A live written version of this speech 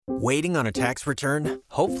Waiting on a tax return?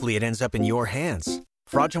 Hopefully it ends up in your hands.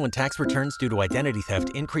 Fraudulent tax returns due to identity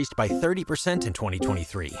theft increased by 30% in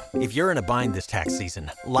 2023. If you're in a bind this tax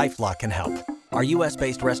season, LifeLock can help. Our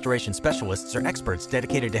U.S.-based restoration specialists are experts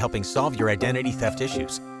dedicated to helping solve your identity theft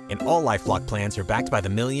issues. And all LifeLock plans are backed by the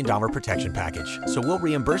 $1 Million Protection Package. So we'll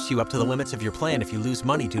reimburse you up to the limits of your plan if you lose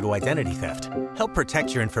money due to identity theft. Help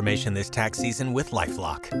protect your information this tax season with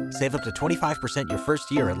LifeLock. Save up to 25% your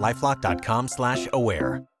first year at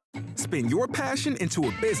LifeLock.com/aware. Spin your passion into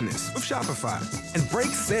a business with Shopify and break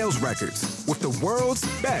sales records with the world's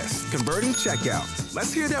best converting checkout.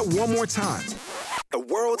 Let's hear that one more time. The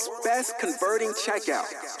world's best converting checkout.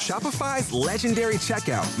 Shopify's legendary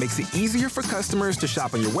checkout makes it easier for customers to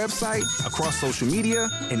shop on your website, across social media,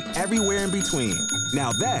 and everywhere in between.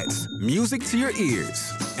 Now that's music to your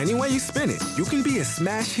ears. Any way you spin it, you can be a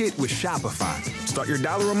smash hit with Shopify. Start your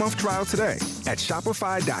 $1 a month trial today at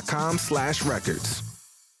shopify.com/records.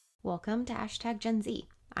 Welcome to #Gen Z.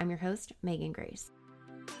 I'm your host, Megan Grace.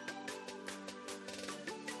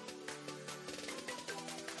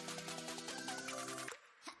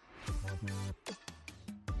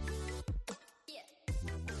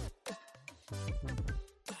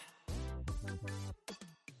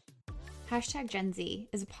 #Gen Z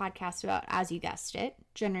is a podcast about, as you guessed it,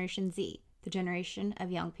 Generation Z, the generation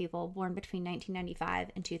of young people born between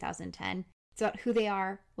 1995 and 2010. It's about who they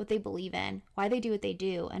are, what they believe in, why they do what they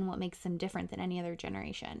do, and what makes them different than any other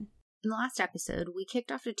generation. In the last episode, we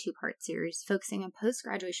kicked off a two-part series focusing on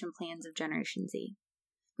post-graduation plans of Generation Z.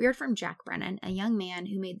 We heard from Jack Brennan, a young man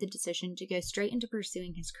who made the decision to go straight into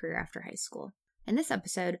pursuing his career after high school. In this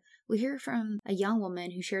episode, we hear from a young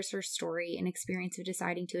woman who shares her story and experience of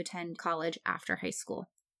deciding to attend college after high school.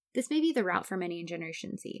 This may be the route for many in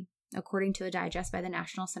Generation Z. According to a digest by the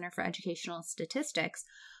National Center for Educational Statistics,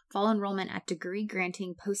 fall enrollment at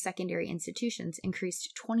degree-granting post-secondary institutions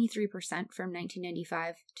increased 23% from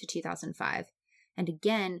 1995 to 2005, and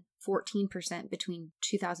again 14% between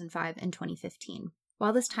 2005 and 2015.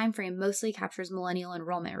 While this time frame mostly captures millennial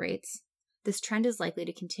enrollment rates, this trend is likely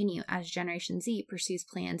to continue as Generation Z pursues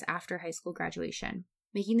plans after high school graduation.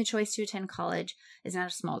 Making the choice to attend college is not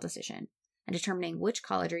a small decision, and determining which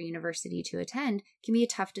college or university to attend can be a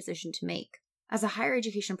tough decision to make. As a higher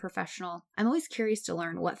education professional, I'm always curious to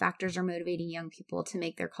learn what factors are motivating young people to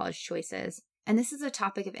make their college choices. And this is a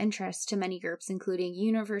topic of interest to many groups, including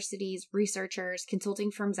universities, researchers, consulting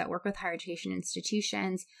firms that work with higher education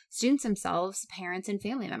institutions, students themselves, parents, and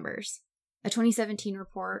family members. A 2017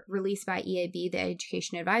 report released by EAB, the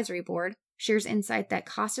Education Advisory Board, shares insight that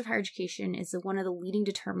cost of higher education is one of the leading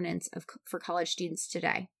determinants for college students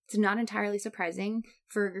today. It's not entirely surprising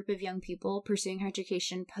for a group of young people pursuing higher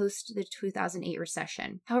education post the 2008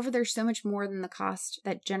 recession. However, there's so much more than the cost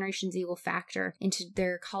that Generation Z will factor into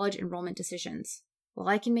their college enrollment decisions. While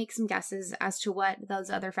I can make some guesses as to what those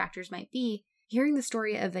other factors might be, hearing the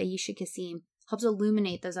story of Aisha Kassim helps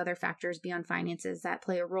illuminate those other factors beyond finances that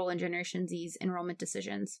play a role in Generation Z's enrollment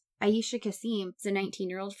decisions. Aisha Kassim is a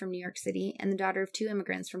 19-year-old from New York City and the daughter of two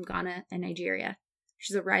immigrants from Ghana and Nigeria.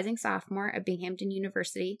 She's a rising sophomore at Binghamton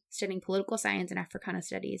University, studying political science and Africana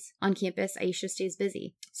studies. On campus, Aisha stays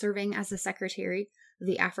busy, serving as the secretary of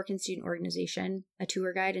the African Student Organization, a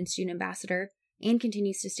tour guide and student ambassador, and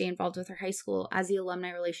continues to stay involved with her high school as the alumni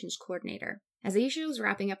relations coordinator. As Aisha was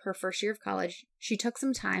wrapping up her first year of college, she took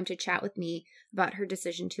some time to chat with me about her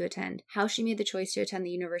decision to attend, how she made the choice to attend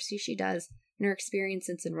the university she does, and her experience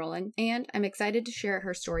since enrolling, and I'm excited to share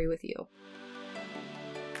her story with you.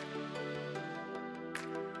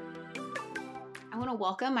 I want to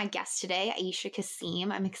welcome my guest today, Aisha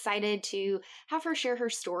Kassim. I'm excited to have her share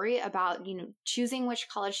her story about, choosing which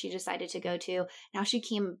college she decided to go to, and how she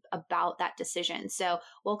came about that decision. So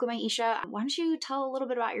welcome, Aisha. Why don't you tell a little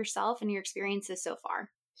bit about yourself and your experiences so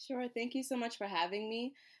far? Sure. Thank you so much for having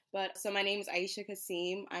me. So my name is Aisha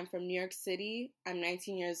Kassim. I'm from New York City. I'm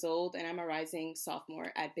 19 years old, and I'm a rising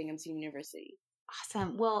sophomore at Binghamton University.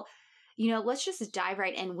 Awesome. Well, let's just dive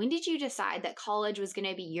right in. When did you decide that college was going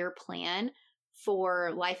to be your plan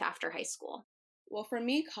for life after high school? Well, for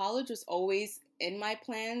me, college was always in my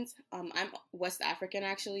plans. I'm West African,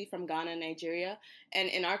 actually, from Ghana and Nigeria. And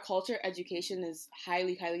in our culture, education is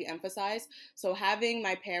highly, highly emphasized. So having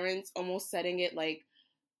my parents almost setting it like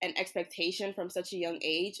an expectation from such a young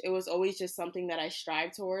age, it was always just something that I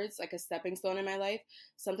strived towards, like a stepping stone in my life,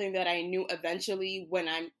 something that I knew eventually when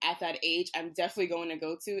I'm at that age, I'm definitely going to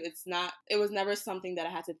go to. It was never something that I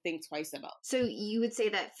had to think twice about. So you would say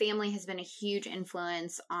that family has been a huge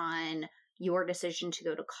influence on your decision to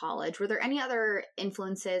go to college. Were there any other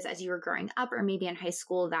influences as you were growing up or maybe in high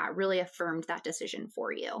school that really affirmed that decision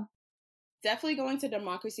for you? Definitely going to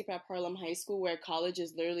Democracy Prep Harlem High School, where college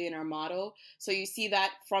is literally in our motto. So you see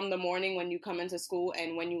that from the morning when you come into school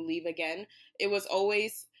and when you leave again. It was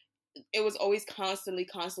always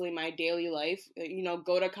constantly my daily life,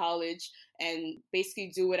 go to college and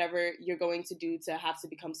basically do whatever you're going to do to have to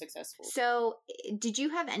become successful. So did you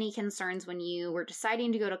have any concerns when you were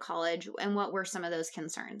deciding to go to college, and what were some of those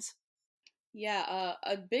concerns? Yeah,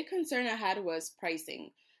 a big concern I had was pricing.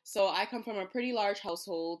 So I come from a pretty large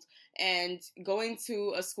household, and going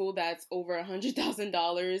to a school that's over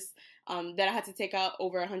 $100,000, that I had to take out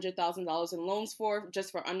over $100,000 in loans for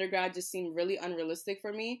just for undergrad, just seemed really unrealistic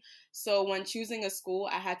for me. So when choosing a school,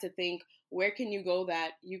 I had to think, where can you go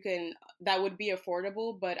that would be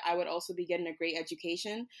affordable, but I would also be getting a great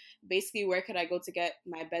education? Basically, where could I go to get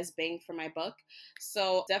my best bang for my buck?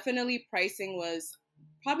 So definitely pricing was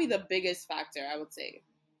probably the biggest factor, I would say.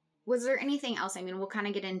 Was there anything else? I mean, we'll kind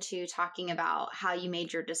of get into talking about how you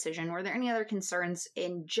made your decision. Were there any other concerns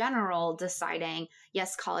in general deciding,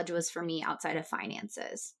 yes, college was for me outside of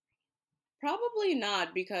finances? Probably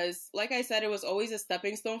not, because like I said, it was always a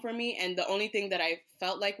stepping stone for me. And the only thing that I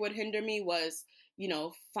felt like would hinder me was,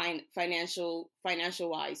 financial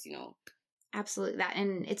wise. Absolutely that.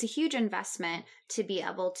 And it's a huge investment to be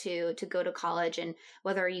able to go to college, and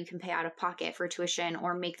whether you can pay out of pocket for tuition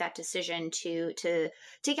or make that decision to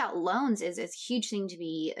take out loans is a huge thing, to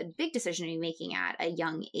be a big decision to be making at a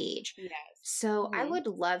young age. Yes. So I would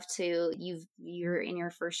love to, you're in your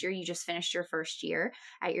first year, you just finished your first year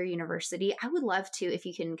at your university. I would love to, if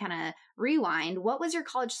you can kind of rewind, what was your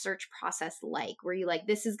college search process like? Were you like,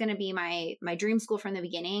 this is going to be my dream school from the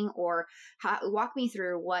beginning? Or walk me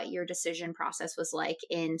through what your decision process was like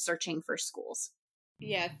in searching for schools.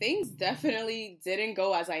 Yeah, things definitely didn't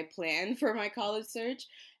go as I planned for my college search.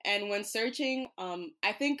 And when searching,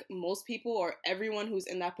 I think most people or everyone who's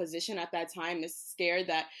in that position at that time is scared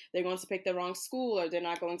that they're going to pick the wrong school, or they're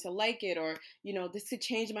not going to like it, or, this could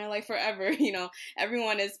change my life forever.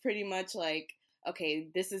 Everyone is pretty much like, okay,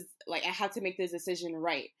 this is like, I have to make this decision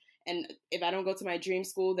right. And if I don't go to my dream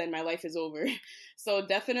school, then my life is over. So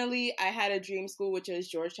definitely I had a dream school, which is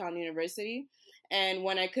Georgetown University. And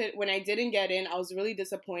when I didn't get in, I was really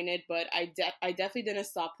disappointed, but I definitely didn't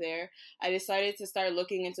stop there. I decided to start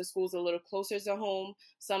looking into schools a little closer to home,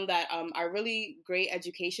 some that are really great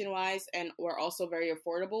education-wise and were also very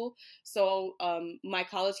affordable. So my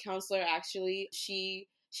college counselor, actually, she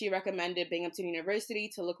recommended Binghamton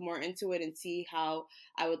University to look more into it and see how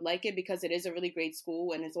I would like it, because it is a really great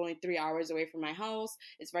school and it's only 3 hours away from my house.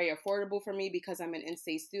 It's very affordable for me because I'm an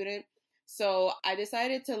in-state student. So I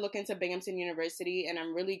decided to look into Binghamton University, and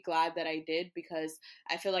I'm really glad that I did, because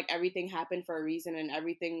I feel like everything happened for a reason and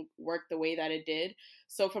everything worked the way that it did.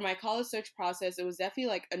 So for my college search process, it was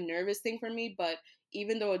definitely like a nervous thing for me, but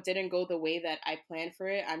even though it didn't go the way that I planned for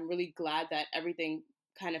it, I'm really glad that everything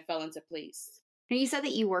kind of fell into place. Now, you said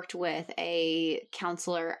that you worked with a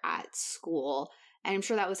counselor at school, and I'm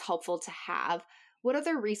sure that was helpful to have. What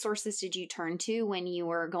other resources did you turn to when you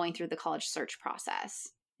were going through the college search process?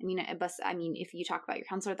 I mean, if you talk about your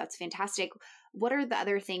counselor, that's fantastic. What are the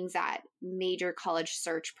other things that made your college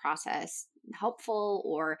search process helpful,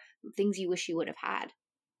 or things you wish you would have had?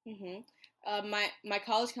 Mm-hmm. My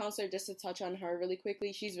college counselor, just to touch on her really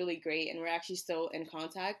quickly, she's really great, and we're actually still in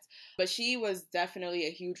contact. But she was definitely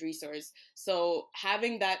a huge resource. So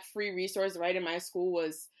having that free resource right in my school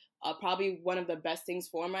was probably one of the best things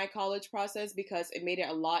for my college process, because it made it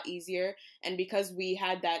a lot easier. And because we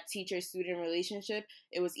had that teacher-student relationship,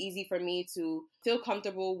 it was easy for me to feel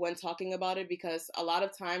comfortable when talking about it, because a lot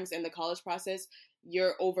of times in the college process,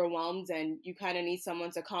 you're overwhelmed and you kind of need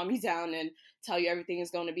someone to calm you down and tell you everything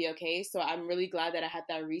is going to be okay. So I'm really glad that I had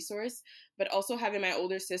that resource. But also having my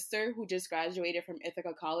older sister, who just graduated from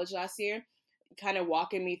Ithaca College last year, kind of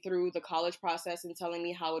walking me through the college process and telling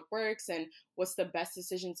me how it works and what's the best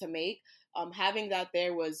decision to make. Having that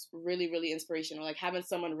there was really, really inspirational. Like having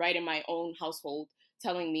someone right in my own household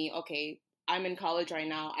telling me, okay, I'm in college right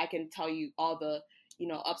now, I can tell you all the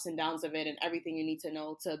ups and downs of it and everything you need to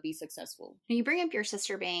know to be successful. You bring up your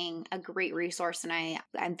sister being a great resource,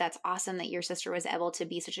 and that's awesome that your sister was able to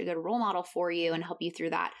be such a good role model for you and help you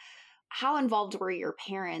through that. How involved were your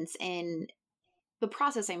parents in the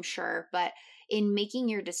process, I'm sure, but in making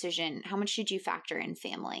your decision, how much did you factor in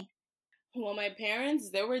family? Well, my parents,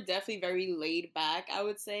 they were definitely very laid back, I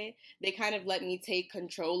would say. They kind of let me take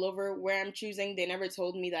control over where I'm choosing. They never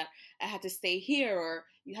told me that I had to stay here, or,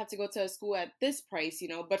 you have to go to a school at this price,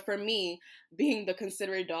 But for me, being the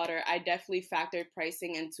considerate daughter, I definitely factored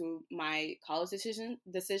pricing into my college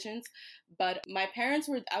decisions. But my parents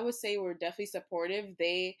I would say, were definitely supportive.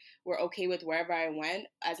 They were okay with wherever I went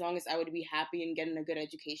as long as I would be happy and getting a good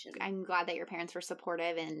education. I'm glad that your parents were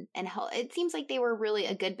supportive and help. It seems like they were really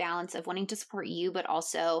a good balance of wanting to support you, but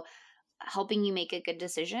also helping you make a good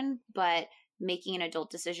decision, but making an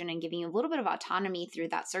adult decision and giving you a little bit of autonomy through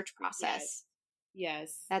that search process.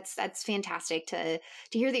 Yes. That's fantastic to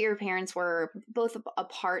hear that your parents were both a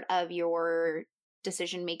part of your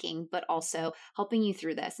decision making, but also helping you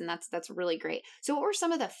through this. And that's really great. So what were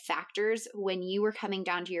some of the factors when you were coming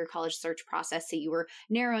down to your college search process that you were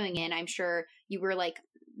narrowing in? I'm sure you were like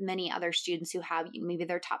many other students who have maybe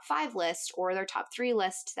their top 5 list or their top 3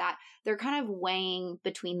 list that they're kind of weighing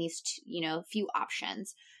between these few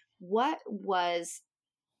options. What was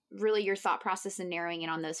really your thought process in narrowing in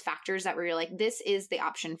on those factors that were you're like, this is the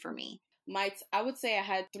option for me? I would say I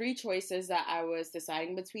had 3 choices that I was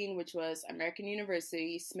deciding between, which was American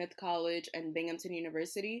University, Smith College, and Binghamton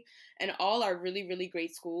University. And all are really, really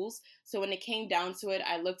great schools. So when it came down to it,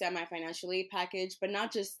 I looked at my financial aid package, but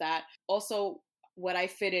not just that, also what I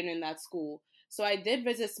fit in that school. So I did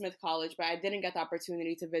visit Smith College, but I didn't get the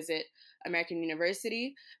opportunity to visit American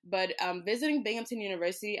University. But visiting Binghamton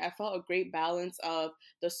University, I felt a great balance of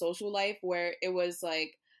the social life where it was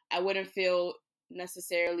like I wouldn't feel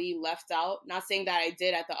necessarily left out. Not saying that I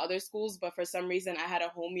did at the other schools, but for some reason I had a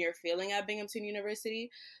homier feeling at Binghamton University.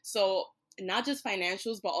 So not just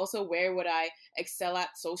financials, but also where would I excel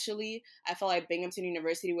at socially. I felt like Binghamton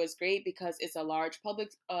University was great because it's a large public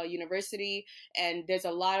university and there's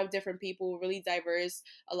a lot of different people, really diverse,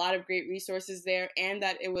 a lot of great resources there, and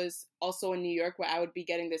that it was also in New York where I would be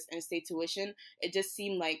getting this in-state tuition. It just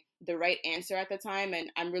seemed like the right answer at the time, and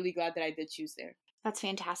I'm really glad that I did choose there. That's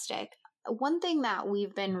fantastic. One thing that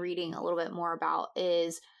we've been reading a little bit more about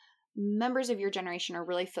is members of your generation are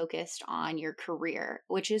really focused on your career,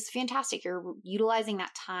 which is fantastic. You're utilizing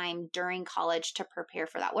that time during college to prepare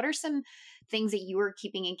for that. What are some things that you were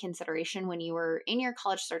keeping in consideration when you were in your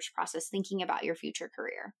college search process, thinking about your future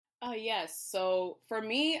career? Yes. So for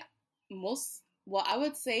me, I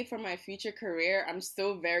would say for my future career, I'm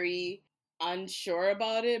still very unsure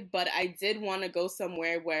about it, but I did want to go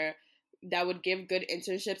somewhere where that would give good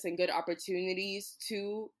internships and good opportunities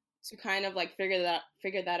to kind of like figure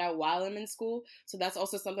that out while I'm in school. So that's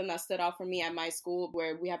also something that stood out for me at my school,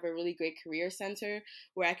 where we have a really great career center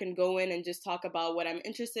where I can go in and just talk about what I'm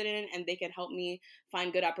interested in, and they can help me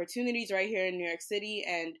find good opportunities right here in New York City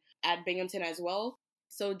and at Binghamton as well.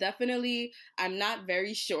 So definitely, I'm not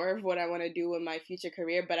very sure of what I want to do in my future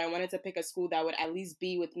career, but I wanted to pick a school that would at least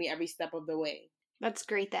be with me every step of the way. That's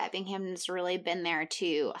great that Binghamton's really been there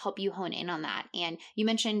to help you hone in on that. And you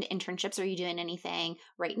mentioned internships. Are you doing anything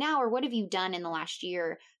right now, or what have you done in the last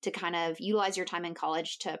year to kind of utilize your time in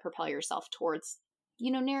college to propel yourself towards,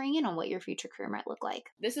 narrowing in on what your future career might look like?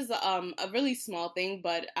 This is a really small thing,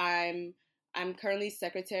 but I'm currently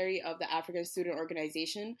secretary of the African Student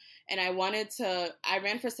Organization, and I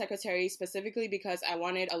ran for secretary specifically because I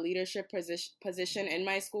wanted a leadership position in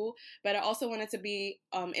my school, but I also wanted to be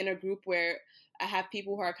in a group where I have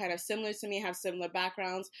people who are kind of similar to me, have similar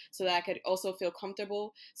backgrounds, so that I could also feel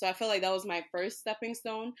comfortable. So I feel like that was my first stepping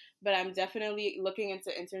stone, but I'm definitely looking into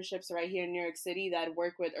internships right here in New York City that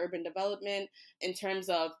work with urban development in terms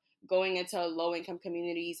of going into low-income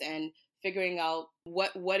communities and figuring out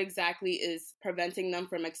what exactly is preventing them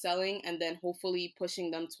from excelling, and then hopefully pushing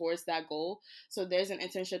them towards that goal. So there's an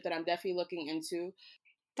internship that I'm definitely looking into.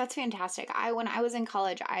 That's fantastic. When I was in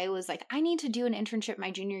college, I was like, I need to do an internship my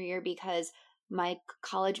junior year because my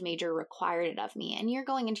college major required it of me. And you're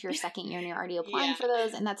going into your second year and you're already applying for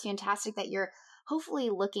those. And that's fantastic that you're hopefully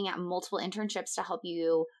looking at multiple internships to help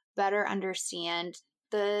you better understand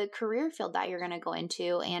the career field that you're going to go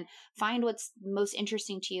into and find what's most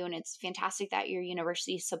interesting to you. And it's fantastic that your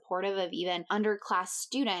university is supportive of even underclass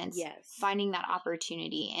students finding that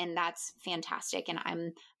opportunity. And that's fantastic. And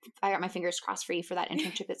I got my fingers crossed for you for that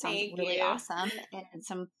internship. It sounds really awesome,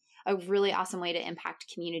 and a really awesome way to impact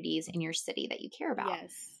communities in your city that you care about.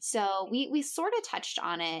 Yes. So we sort of touched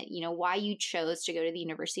on it, why you chose to go to the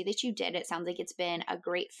university that you did. It sounds like it's been a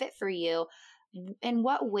great fit for you. In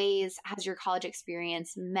what ways has your college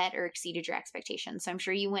experience met or exceeded your expectations? So I'm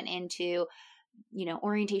sure you went into,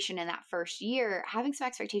 orientation in that first year, having some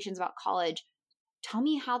expectations about college. Tell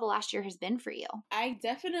me how the last year has been for you. I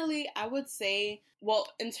would say, well,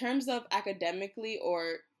 in terms of academically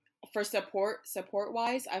or for support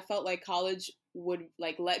wise, I felt like college would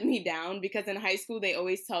like let me down, because in high school they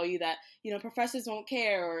always tell you that, professors won't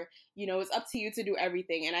care, or, it's up to you to do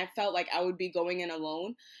everything. And I felt like I would be going in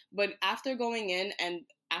alone. But after going in and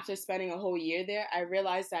after spending a whole year there, I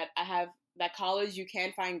realized that that college, you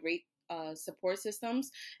can find great support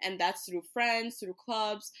systems, and that's through friends, through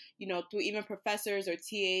clubs, through even professors or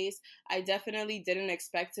TAs. I definitely didn't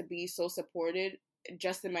expect to be so supported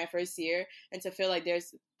just in my first year, and to feel like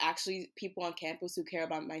there's actually people on campus who care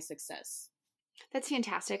about my success. That's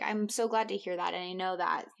fantastic. I'm so glad to hear that. And I know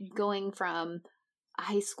that going from a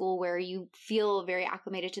high school where you feel very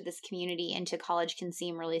acclimated to this community into college can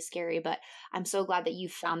seem really scary, but I'm so glad that you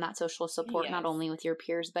found that social support, Yes. not only with your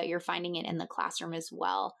peers, but you're finding it in the classroom as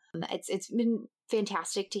well. It's been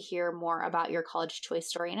fantastic to hear more about your college choice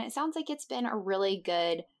story. And it sounds like it's been a really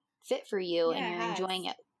good fit for you, and Yeah, you're it has. enjoying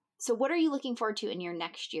it. So what are you looking forward to in your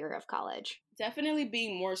next year of college? Definitely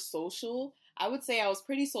being more social. I would say I was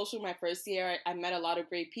pretty social my first year. I met a lot of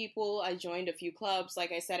great people. I joined a few clubs.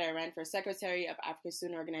 Like I said, I ran for secretary of African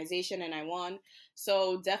Student Organization and I won.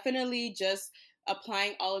 So definitely just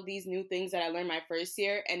applying all of these new things that I learned my first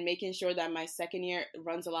year and making sure that my second year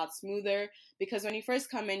runs a lot smoother. Because when you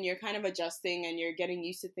first come in, you're kind of adjusting and you're getting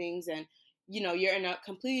used to things, and you're in a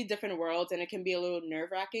completely different world, and it can be a little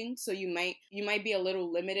nerve-wracking. So you might be a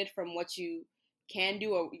little limited from what you can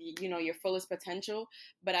do, or your fullest potential.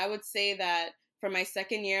 But I would say that for my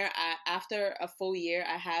second year, after a full year,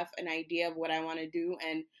 I have an idea of what I want to do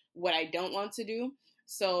and what I don't want to do.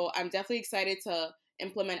 So I'm definitely excited to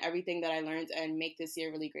implement everything that I learned and make this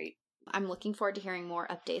year really great. I'm looking forward to hearing more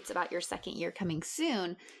updates about your second year coming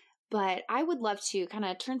soon. But I would love to kind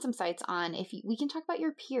of turn some sights on if we can talk about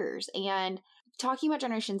your peers. And talking about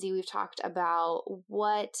Generation Z, we've talked about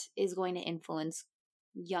what is going to influence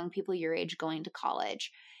young people your age going to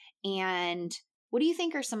college. And what do you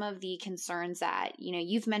think are some of the concerns that,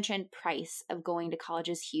 you've mentioned price of going to college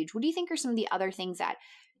is huge. What do you think are some of the other things that,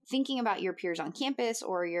 thinking about your peers on campus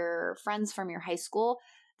or your friends from your high school,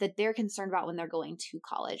 that they're concerned about when they're going to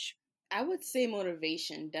college? I would say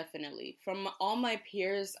motivation, definitely. From all my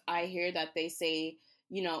peers, I hear that they say,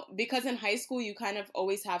 because in high school, you kind of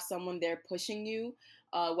always have someone there pushing you,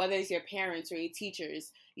 whether it's your parents or your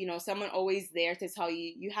teachers, someone always there to tell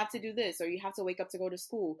you, you have to do this, or you have to wake up to go to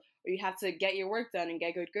school, or you have to get your work done and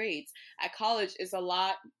get good grades. At college,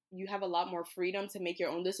 you have a lot more freedom to make your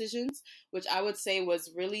own decisions, which I would say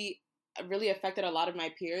was really affected a lot of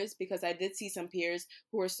my peers, because I did see some peers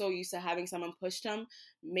who were so used to having someone push them,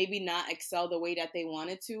 maybe not excel the way that they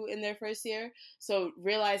wanted to in their first year. So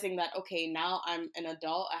realizing that, okay, now I'm an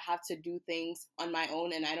adult, I have to do things on my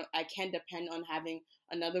own, and I can't depend on having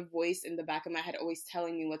another voice in the back of my head always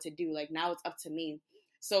telling me what to do. Like, now it's up to me.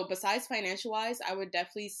 So besides financial wise, I would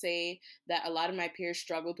definitely say that a lot of my peers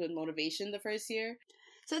struggled with motivation the first year.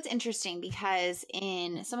 So it's interesting because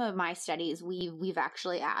in some of my studies, we've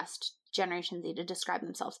actually asked Generation Z to describe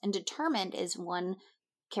themselves, and determined is one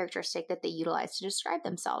characteristic that they utilize to describe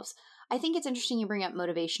themselves. I think it's interesting you bring up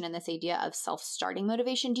motivation and this idea of self-starting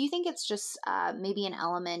motivation. Do you think it's just maybe an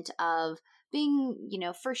element of being,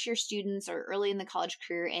 first year students or early in the college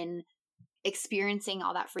career in experiencing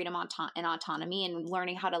all that freedom and autonomy and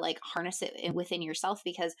learning how to harness it within yourself?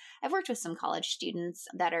 Because I've worked with some college students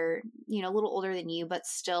that are, a little older than you, but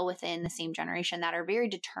still within the same generation, that are very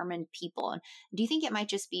determined people. And do you think it might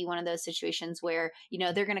just be one of those situations where,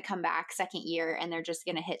 they're going to come back second year and they're just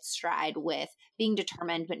going to hit stride with being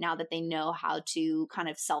determined, but now that they know how to kind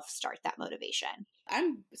of self-start that motivation?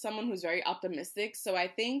 I'm someone who's very optimistic, so I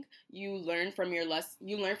think you learn from your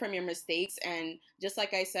mistakes, and just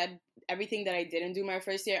like I said, everything that I didn't do my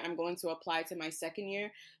first year, I'm going to apply to my second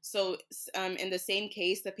year. So in the same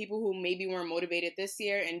case, the people who maybe weren't motivated this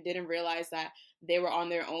year and didn't realize that they were on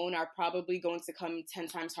their own are probably going to come 10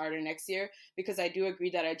 times harder next year, because I do agree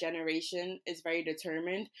that our generation is very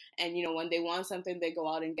determined, and when they want something, they go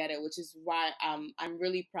out and get it, which is why I'm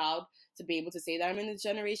really proud to be able to say that I'm in this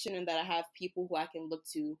generation and that I have people who I can look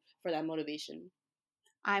to for that motivation.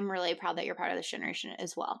 I'm really proud that you're part of this generation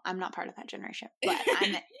as well. I'm not part of that generation, but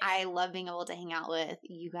I love being able to hang out with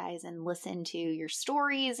you guys and listen to your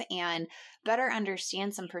stories and better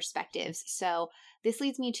understand some perspectives. So this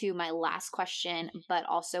leads me to my last question, but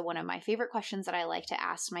also one of my favorite questions that I like to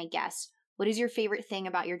ask my guests. What is your favorite thing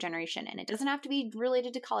about your generation? And it doesn't have to be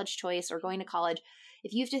related to college choice or going to college.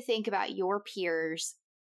 If you have to think about your peers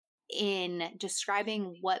in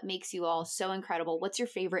describing what makes you all so incredible, what's your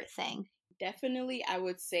favorite thing? Definitely, I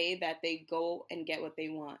would say that they go and get what they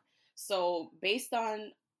want. So based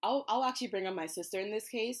on I'll actually bring up my sister in this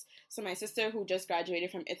case. So my sister, who just graduated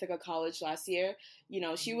from Ithaca College last year,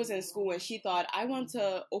 she was in school and she thought, I want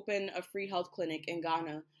to open a free health clinic in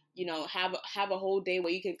Ghana, have a whole day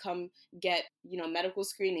where you can come get, medical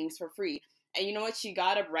screenings for free. And you know what? She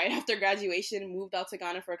got up right after graduation, moved out to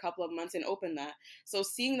Ghana for a couple of months and opened that. So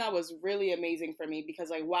seeing that was really amazing for me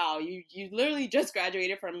because wow, you literally just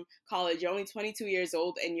graduated from college. You're only 22 years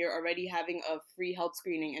old and you're already having a free health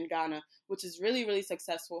screening in Ghana, which is really, really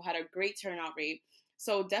successful, had a great turnout rate.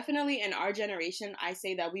 So definitely in our generation, I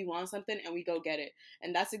say that we want something and we go get it.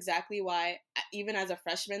 And that's exactly why, even as a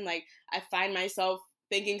freshman, I find myself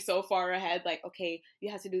thinking so far ahead, okay,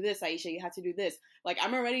 you have to do this, Aisha, you have to do this.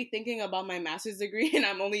 I'm already thinking about my master's degree and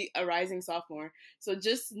I'm only a rising sophomore. So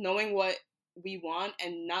just knowing what we want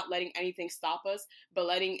and not letting anything stop us, but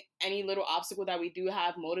letting any little obstacle that we do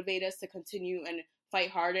have motivate us to continue and fight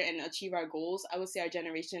harder and achieve our goals, I would say our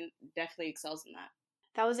generation definitely excels in that.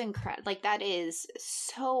 That was incredible. That is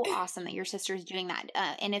so awesome that your sister is doing that.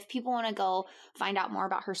 And if people want to go find out more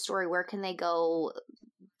about her story, where can they go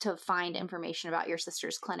to find information about your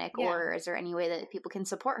sister's clinic? Yeah. Or is there any way that people can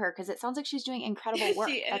support her? Because it sounds like she's doing incredible work.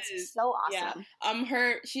 That's so awesome.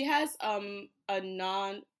 Yeah. She has a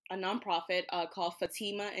nonprofit called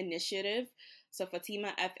Fatima Initiative. So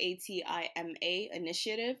Fatima, Fatima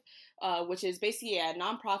Initiative, which is basically a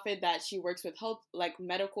nonprofit that she works with health,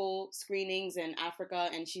 medical screenings in Africa,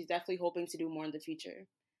 and she's definitely hoping to do more in the future.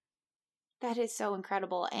 That is so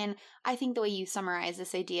incredible. And I think the way you summarize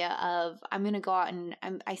this idea of I'm going to go out and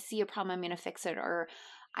I see a problem, I'm going to fix it, or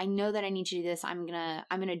I know that I need to do this, I'm going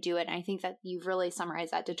to do it. And I think that you've really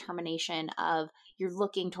summarized that determination of you're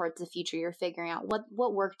looking towards the future, you're figuring out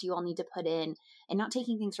what work do you all need to put in and not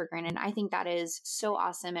taking things for granted. I think that is so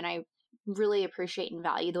awesome. And I really appreciate and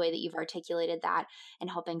value the way that you've articulated that and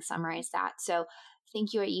helping summarize that. So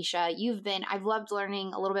thank you, Aisha. I've loved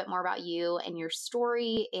learning a little bit more about you and your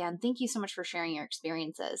story. And thank you so much for sharing your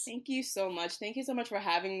experiences. Thank you so much. Thank you so much for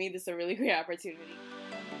having me. This is a really great opportunity.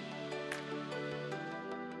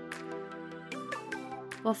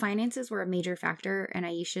 While finances were a major factor in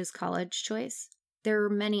Aisha's college choice, there were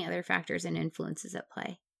many other factors and influences at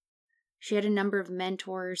play. She had a number of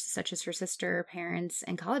mentors, such as her sister, parents,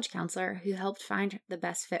 and college counselor, who helped find the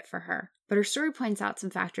best fit for her. But her story points out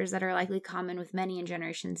some factors that are likely common with many in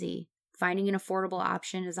Generation Z. Finding an affordable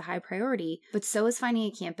option is a high priority, but so is finding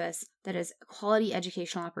a campus that has quality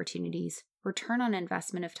educational opportunities, return on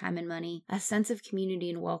investment of time and money, a sense of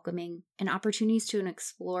community and welcoming, and opportunities to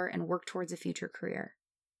explore and work towards a future career.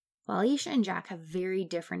 While Aisha and Jack have very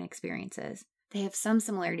different experiences, they have some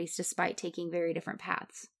similarities despite taking very different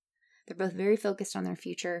paths. They're both very focused on their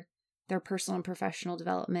future, their personal and professional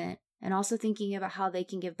development, and also thinking about how they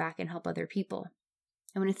can give back and help other people.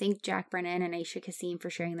 I want to thank Jack Brennan and Aisha Kassim for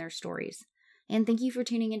sharing their stories. And thank you for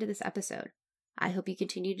tuning into this episode. I hope you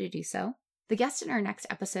continue to do so. The guest in our next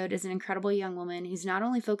episode is an incredible young woman who's not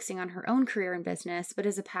only focusing on her own career and business, but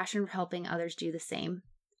has a passion for helping others do the same,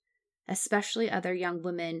 especially other young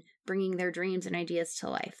women bringing their dreams and ideas to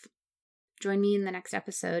life. Join me in the next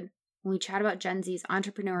episode when we chat about Gen Z's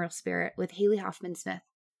entrepreneurial spirit with Haley Hoffman-Smith,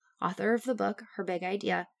 author of the book Her Big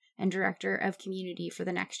Idea and director of community for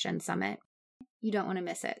the Next Gen Summit. You don't want to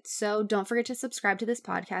miss it. So don't forget to subscribe to this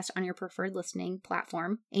podcast on your preferred listening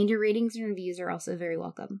platform, and your ratings and reviews are also very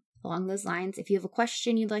welcome. Along those lines, if you have a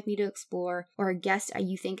question you'd like me to explore or a guest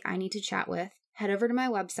you think I need to chat with, head over to my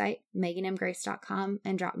website, meganmgrace.com,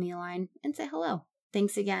 and drop me a line and say hello.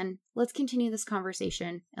 Thanks again. Let's continue this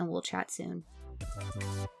conversation, and we'll chat soon.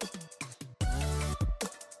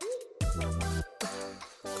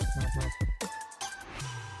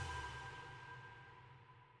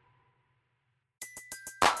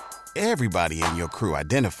 Everybody in your crew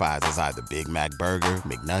identifies as either Big Mac Burger,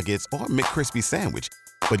 McNuggets, or McCrispy Sandwich.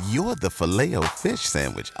 But you're the Filet-O-Fish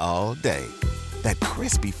Sandwich all day. That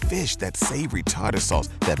crispy fish, that savory tartar sauce,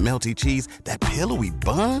 that melty cheese, that pillowy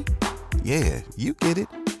bun. Yeah, you get it.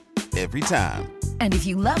 Every time. And if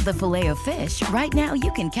you love the Filet-O-Fish, right now you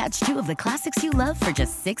can catch two of the classics you love for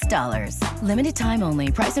just $6. Limited time only.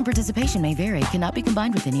 Price and participation may vary. Cannot be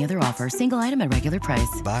combined with any other offer. Single item at regular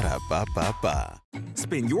price. Ba-da-ba-ba-ba.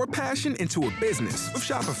 Spin your passion into a business with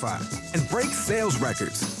Shopify and break sales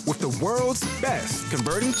records with the world's best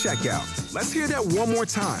converting checkout. Let's hear that one more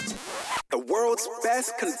time. The world's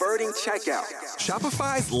best converting checkout.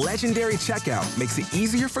 Shopify's legendary checkout makes it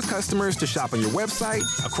easier for customers to shop on your website,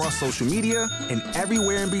 across social media, and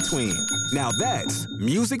everywhere in between. Now that's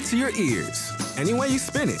music to your ears. Any way you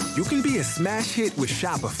spin it, you can be a smash hit with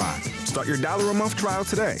Shopify. Start your $1 a month trial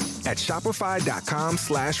today at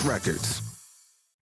shopify.com/records.